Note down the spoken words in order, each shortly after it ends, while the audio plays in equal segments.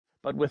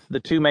But with the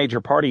two major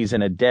parties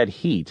in a dead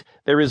heat,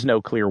 there is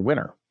no clear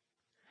winner.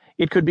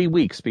 It could be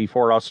weeks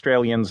before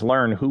Australians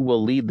learn who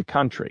will lead the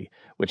country,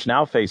 which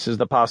now faces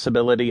the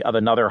possibility of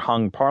another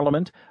hung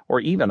parliament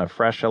or even a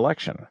fresh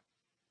election.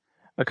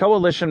 A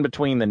coalition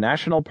between the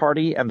National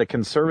Party and the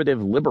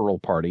Conservative Liberal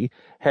Party,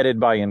 headed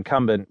by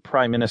incumbent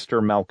Prime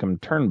Minister Malcolm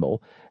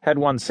Turnbull, had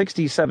won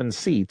 67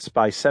 seats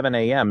by 7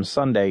 a.m.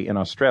 Sunday in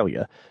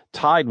Australia,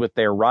 tied with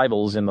their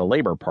rivals in the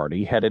Labour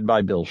Party, headed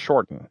by Bill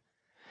Shorten.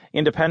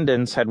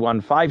 Independents had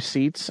won 5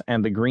 seats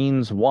and the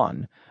Greens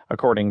 1,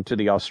 according to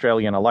the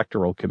Australian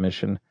Electoral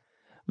Commission.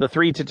 The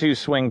 3-2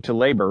 swing to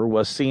Labour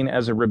was seen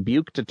as a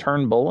rebuke to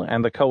Turnbull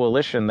and the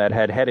coalition that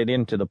had headed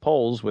into the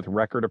polls with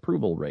record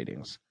approval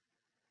ratings.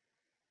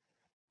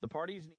 The parties